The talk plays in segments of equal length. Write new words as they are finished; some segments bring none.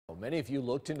Many of you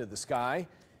looked into the sky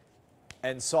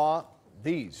and saw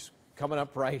these coming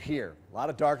up right here. A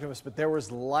lot of darkness, but there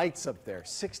was lights up there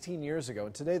 16 years ago,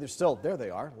 and today they're still, there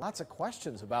they are. Lots of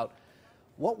questions about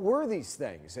what were these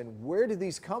things and where did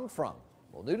these come from?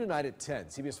 Well, new tonight at 10,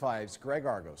 CBS 5's Greg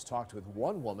Argos talked with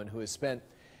one woman who has spent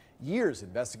years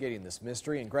investigating this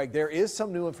mystery. And Greg, there is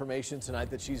some new information tonight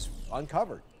that she's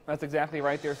uncovered. That's exactly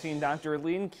right there, Scene. Dr.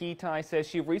 Lynn Ketai says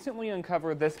she recently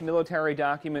uncovered this military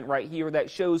document right here that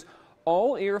shows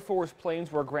all Air Force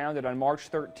planes were grounded on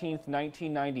March 13th,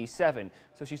 1997.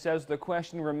 So she says the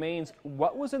question remains,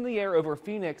 what was in the air over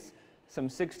Phoenix some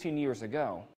 16 years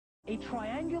ago? A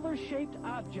triangular-shaped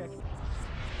object.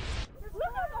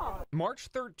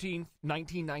 March 13th,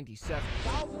 1997.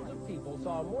 Thousands of people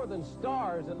saw more than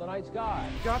stars in the night sky.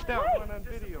 Got that one on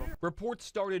video. Reports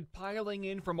started piling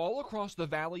in from all across the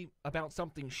valley about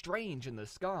something strange in the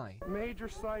sky. Major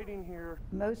sighting here.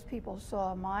 Most people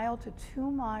saw a mile to 2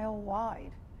 mile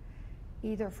wide,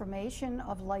 either formation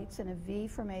of lights in a V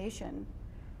formation,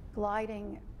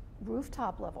 gliding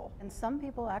rooftop level. And some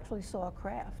people actually saw a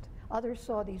craft. Others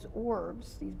saw these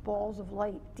orbs, these balls of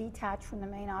light detach from the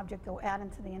main object, go out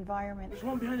into the environment. There's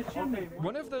one behind the chimney.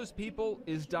 One of those people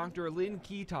is Dr. Lynn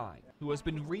Ketai, who has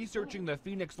been researching the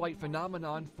Phoenix light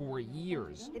phenomenon for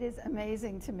years. It is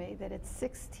amazing to me that it's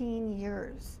 16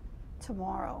 years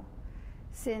tomorrow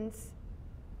since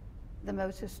the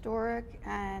most historic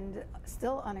and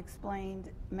still unexplained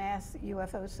mass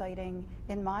UFO sighting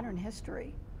in modern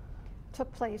history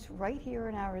took place right here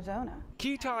in Arizona.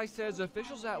 Ketai says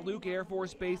officials at Luke Air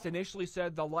Force Base initially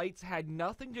said the lights had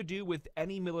nothing to do with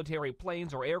any military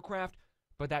planes or aircraft,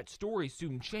 but that story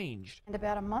soon changed. And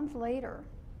about a month later,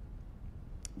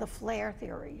 the flare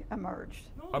theory emerged.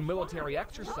 A military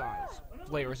exercise,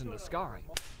 flares in the sky.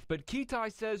 But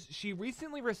Ketai says she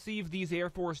recently received these Air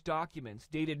Force documents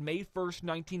dated May 1st,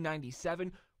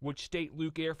 1997, which state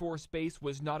Luke Air Force Base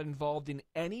was not involved in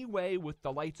any way with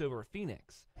the lights over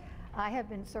Phoenix. I have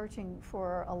been searching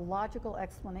for a logical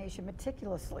explanation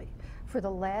meticulously for the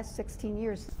last 16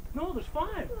 years. No, there's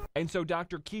 5. And so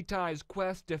Dr. Ketai's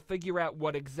quest to figure out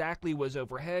what exactly was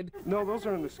overhead, No, those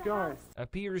are in the sky.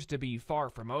 appears to be far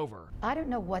from over. I don't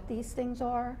know what these things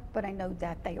are, but I know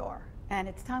that they are. And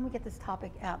it's time we get this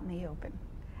topic out in the open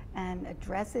and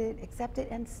address it, accept it,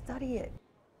 and study it.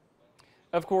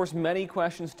 Of course, many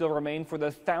questions still remain for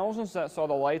the thousands that saw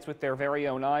the lights with their very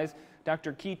own eyes.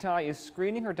 Dr. Ketai is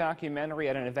screening her documentary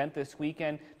at an event this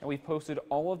weekend, and we've posted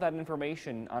all of that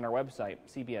information on our website,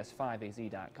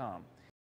 cbs5az.com.